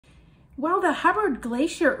Well, the Hubbard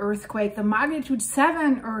Glacier earthquake, the magnitude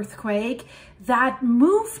 7 earthquake that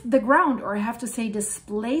moved the ground, or I have to say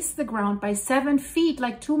displaced the ground by 7 feet,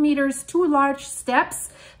 like 2 meters, 2 large steps,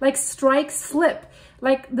 like strike slip,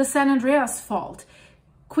 like the San Andreas Fault.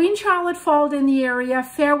 Queen Charlotte Fault in the area,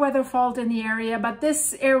 Fairweather Fault in the area, but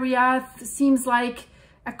this area seems like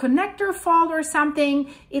a connector fault or something.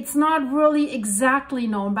 It's not really exactly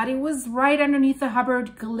known, but it was right underneath the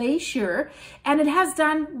Hubbard Glacier and it has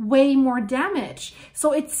done way more damage.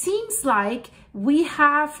 So it seems like we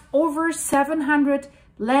have over 700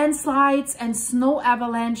 landslides and snow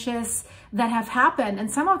avalanches that have happened, and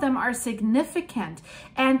some of them are significant.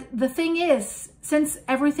 And the thing is, since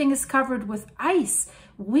everything is covered with ice,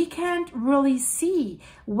 we can't really see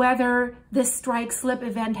whether this strike slip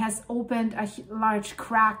event has opened a large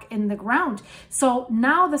crack in the ground. So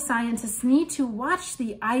now the scientists need to watch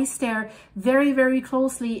the ice there very, very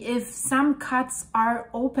closely if some cuts are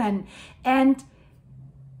open. And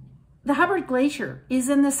the Hubbard Glacier is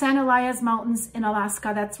in the St. Elias Mountains in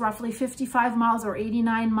Alaska. That's roughly 55 miles or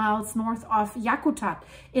 89 miles north of Yakutat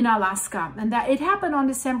in Alaska. And that it happened on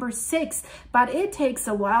December 6th, but it takes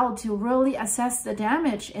a while to really assess the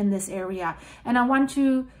damage in this area. And I want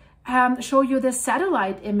to show you this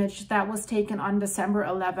satellite image that was taken on December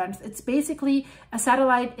 11th. It's basically a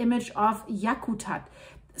satellite image of Yakutat.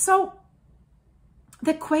 So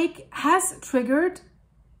the quake has triggered,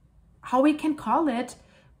 how we can call it,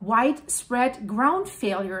 widespread ground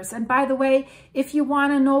failures. And by the way, if you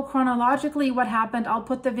want to know chronologically what happened, I'll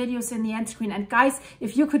put the videos in the end screen. And guys,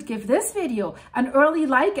 if you could give this video an early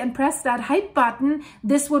like and press that hype button,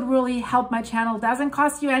 this would really help my channel. It doesn't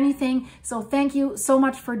cost you anything. So thank you so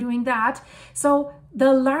much for doing that. So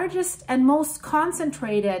the largest and most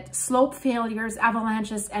concentrated slope failures,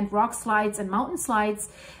 avalanches, and rock slides and mountain slides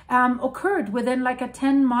occurred within like a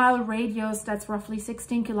 10-mile radius. That's roughly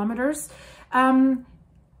 16 kilometers.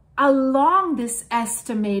 Along this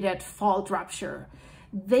estimated fault rupture.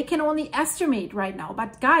 They can only estimate right now,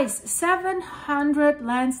 but guys, 700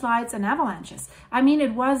 landslides and avalanches. I mean,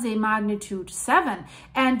 it was a magnitude 7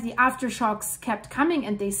 and the aftershocks kept coming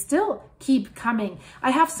and they still keep coming.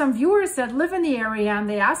 I have some viewers that live in the area and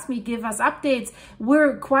they asked me, give us updates.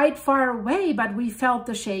 We're quite far away, but we felt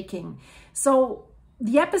the shaking. So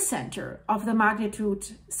the epicenter of the magnitude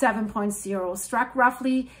 7.0 struck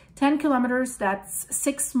roughly 10 kilometers, that's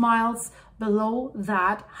 6 miles below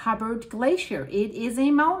that Hubbard Glacier. It is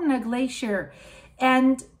a mountain, a glacier.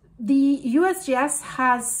 And the USGS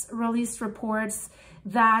has released reports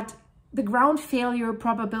that the ground failure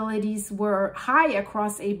probabilities were high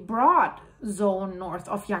across a broad zone north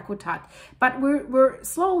of Yakutat. But we're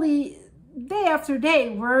slowly, day after day,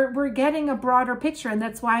 we're getting a broader picture, and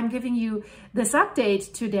that's why I'm giving you this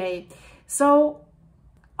update today. So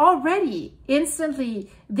already, instantly,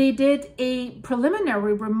 they did a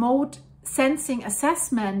preliminary remote sensing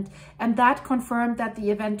assessment, and that confirmed that the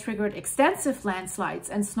event triggered extensive landslides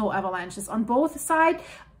and snow avalanches on both sides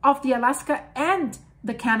of the Alaska and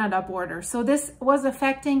the Canada border. So this was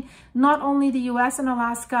affecting not only the US and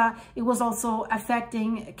Alaska, it was also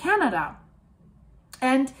affecting Canada.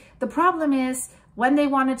 And the problem is, when they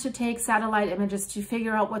wanted to take satellite images to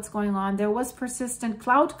figure out what's going on, there was persistent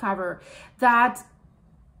cloud cover that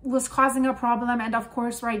was causing a problem. And of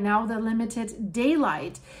course, right now, the limited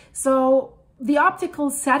daylight. So the optical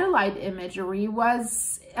satellite imagery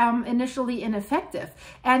was initially ineffective.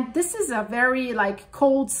 And this is a very like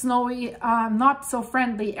cold, snowy, not so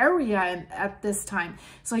friendly area at this time.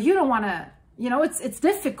 So you don't want to, you know, it's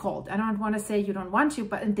difficult. I don't want to say you don't want to,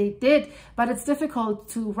 but and they did, but it's difficult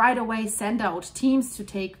to right away send out teams to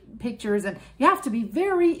take pictures. And you have to be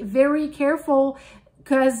very, very careful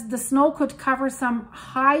because the snow could cover some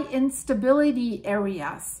high instability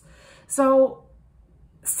areas. So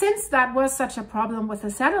since that was such a problem with the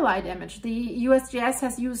satellite image, the USGS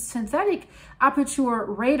has used synthetic aperture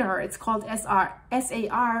radar. It's called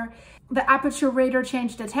SAR. The aperture radar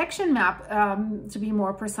change detection map, to be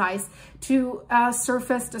more precise, to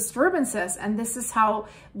surface disturbances. And this is how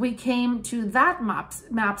we came to that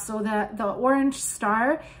map. So the orange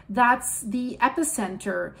star, that's the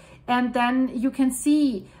epicenter. And then you can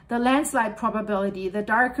see the landslide probability. The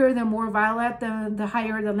darker, the more violet, the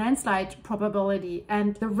higher the landslide probability.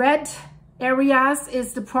 And the red areas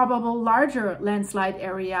is the probable larger landslide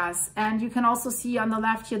areas. And you can also see on the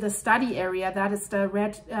left here the study area. That is the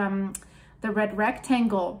red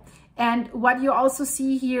rectangle. And what you also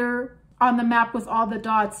see here on the map with all the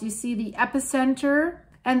dots, you see the epicenter,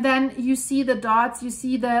 and then you see the dots, you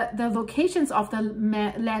see the locations of the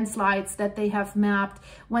landslides that they have mapped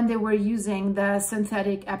when they were using the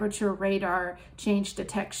synthetic aperture radar change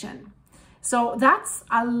detection. So that's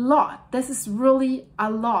a lot. This is really a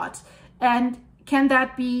lot. And can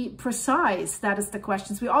that be precise? That is the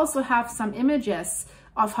question. We also have some images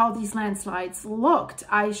of how these landslides looked.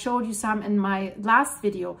 I showed you some in my last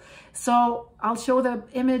video. So I'll show the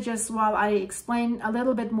images while I explain a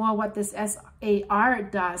little bit more what this SAR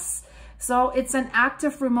does. So it's an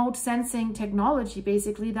active remote sensing technology,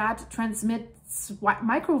 basically, that transmits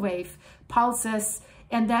microwave pulses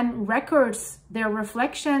and then records their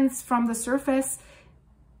reflections from the surface.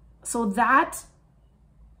 So that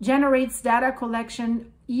generates data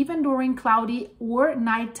collection even during cloudy or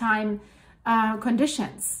nighttime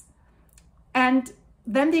conditions. And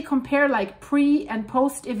then they compare like pre and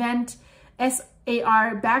post event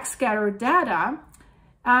SAR backscatter data.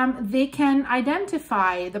 They can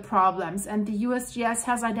identify the problems, and the USGS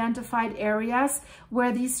has identified areas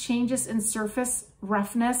where these changes in surface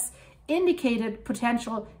roughness indicated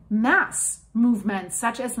potential mass movements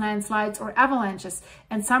such as landslides or avalanches,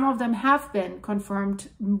 and some of them have been confirmed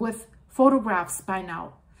with photographs by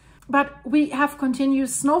now. But we have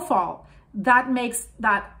continuous snowfall. That makes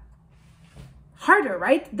that harder,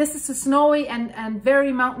 right? This is a snowy and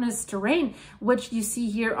very mountainous terrain, which you see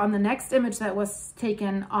here on the next image that was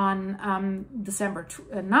taken on December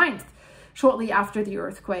 9th, shortly after the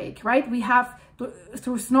earthquake, right? We have,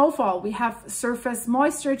 through snowfall, we have surface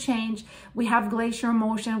moisture change, we have glacier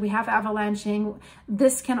motion, we have avalanching.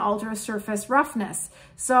 This can alter surface roughness.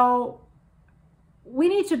 So we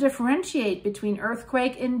need to differentiate between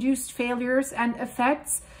earthquake-induced failures and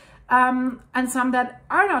effects, and some that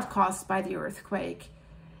are not caused by the earthquake.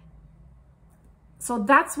 So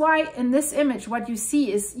that's why in this image, what you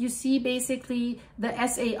see is, you see basically the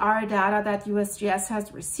SAR data that USGS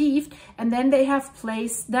has received, and then they have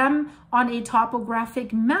placed them on a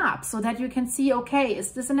topographic map so that you can see, okay,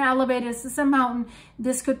 is this an elevator? Is this a mountain?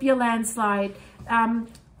 This could be a landslide,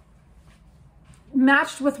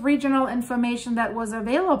 matched with regional information that was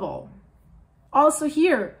available. Also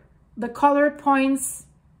here, the colored points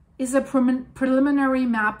is a preliminary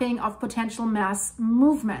mapping of potential mass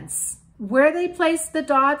movements. Where they place the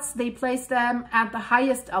dots, they place them at the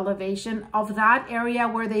highest elevation of that area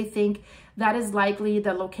where they think that is likely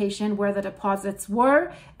the location where the deposits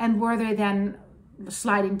were and where they're then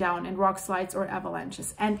sliding down in rock slides or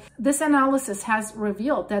avalanches. And this analysis has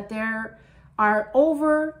revealed that there are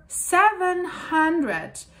over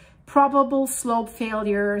 700 probable slope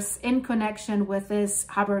failures in connection with this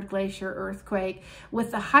Hubbard Glacier earthquake,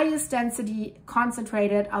 with the highest density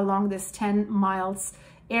concentrated along this 10 miles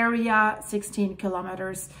area, 16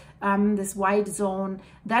 kilometers, this wide zone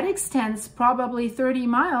that extends probably 30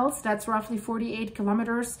 miles, that's roughly 48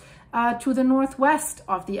 kilometers, to the northwest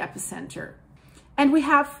of the epicenter. And we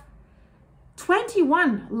have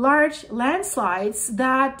 21 large landslides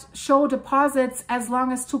that show deposits as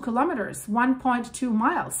long as 2 kilometers, 1.2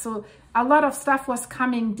 miles. So a lot of stuff was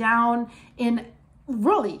coming down in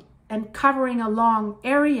really and covering a long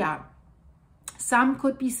area. Some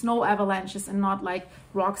could be snow avalanches and not like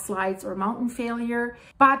rock slides or mountain failure.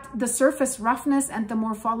 But the surface roughness and the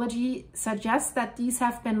morphology suggests that these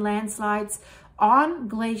have been landslides on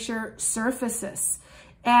glacier surfaces.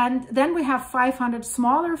 And then we have 500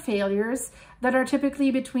 smaller failures that are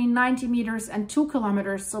typically between 90 meters and 2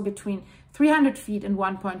 kilometers, so between 300 feet and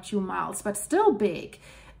 1.2 miles, but still big.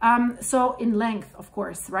 So in length, of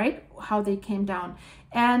course, right? How they came down.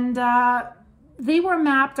 And they were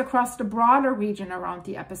mapped across the broader region around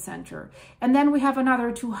the epicenter. And then we have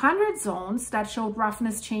another 200 zones that showed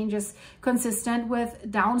roughness changes consistent with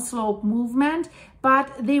downslope movement,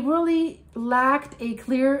 but they really lacked a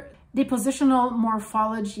clear depositional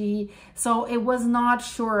morphology. So it was not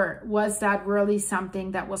sure, was that really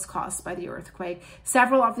something that was caused by the earthquake?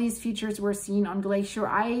 Several of these features were seen on glacier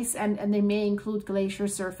ice, and they may include glacier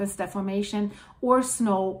surface deformation or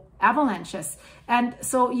snow avalanches. And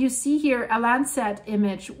so you see here a Landsat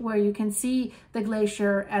image where you can see the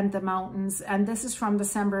glacier and the mountains. And this is from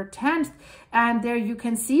December 10th. And there you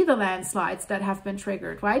can see the landslides that have been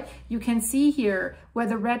triggered, right? You can see here where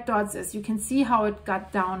the red dots is. You can see how it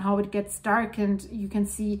got down, how it gets darkened. You can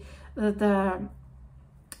see the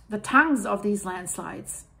tongues of these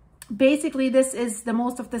landslides. Basically, this is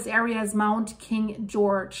most of this area is Mount King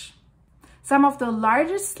George. Some of the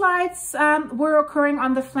largest slides were occurring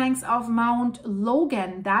on the flanks of Mount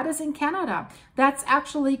Logan. That is in Canada. That's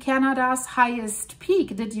actually Canada's highest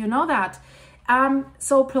peak. Did you know that?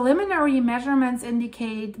 So preliminary measurements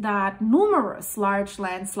indicate that numerous large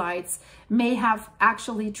landslides may have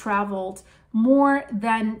actually traveled more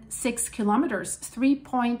than 6 kilometers,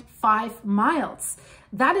 3.5 miles.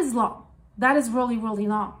 That is long. That is really, really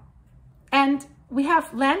long. And we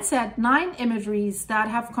have Landsat 9 imageries that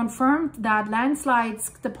have confirmed that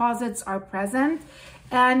landslides deposits are present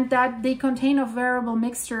and that they contain of variable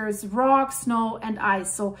mixtures, rock, snow, and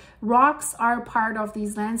ice. So rocks are part of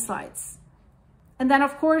these landslides. And then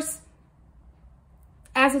of course,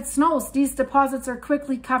 as it snows, these deposits are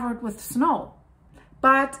quickly covered with snow.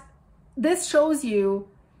 But this shows you,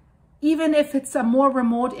 even if it's a more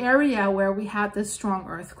remote area where we had this strong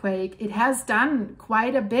earthquake, it has done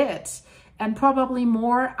quite a bit and probably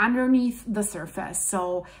more underneath the surface.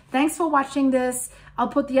 So thanks for watching this. I'll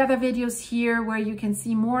put the other videos here where you can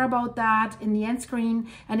see more about that in the end screen.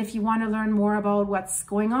 And if you want to learn more about what's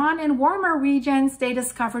going on in warmer regions, they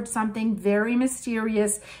discovered something very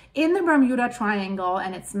mysterious in the Bermuda Triangle,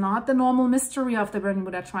 and it's not the normal mystery of the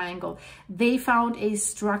Bermuda Triangle. They found a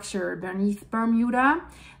structure beneath Bermuda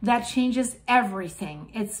that changes everything.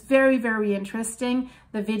 It's very, very interesting.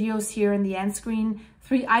 The videos here in the end screen.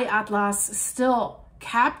 3i Atlas, still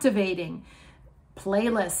captivating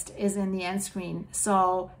playlist is in the end screen.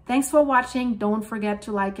 So thanks for watching. Don't forget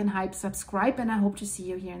to like and hype, subscribe, and I hope to see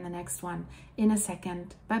you here in the next one in a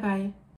second. Bye bye.